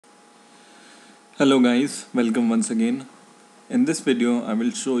Hello guys, welcome once again. In this video I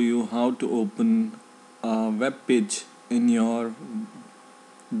will show you how to open a web page in your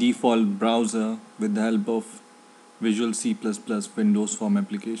default browser with the help of Visual C++ Windows Form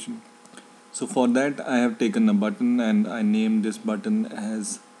application. So for that I have taken a button and I named this button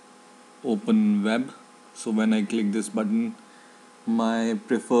as Open Web. So when I click this button, my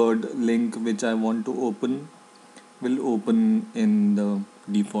preferred link which I want to open will open in the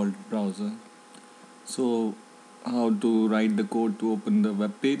default browser. So how to write the code to open the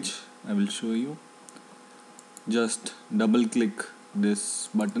web page, I will show you. Just double click this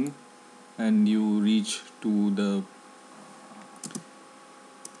button and you reach to the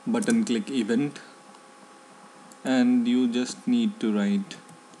button click event, and you just need to write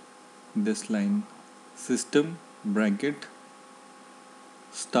this line: system bracket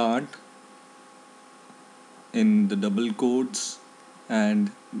start in the double quotes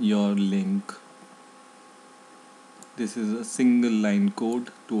and your link. This is a single line code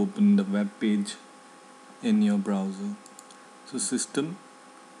to open the web page in your browser. So system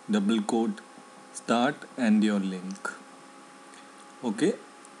double quote start and your link. Okay,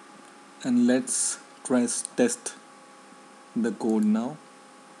 and let's test the code now.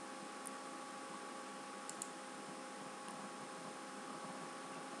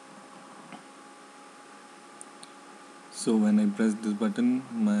 So when I press this button,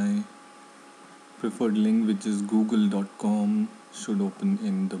 my preferred link, which is google.com, should open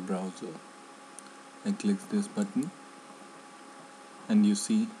in the browser. I click this button and you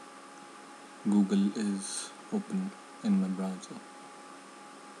see Google is open in my browser.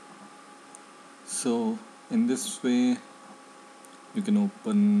 So in this way you can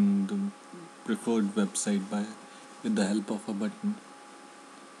open the preferred website with the help of a button.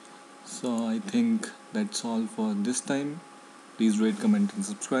 So I think that's all for this time. Please rate, comment and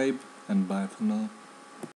subscribe, and bye for now.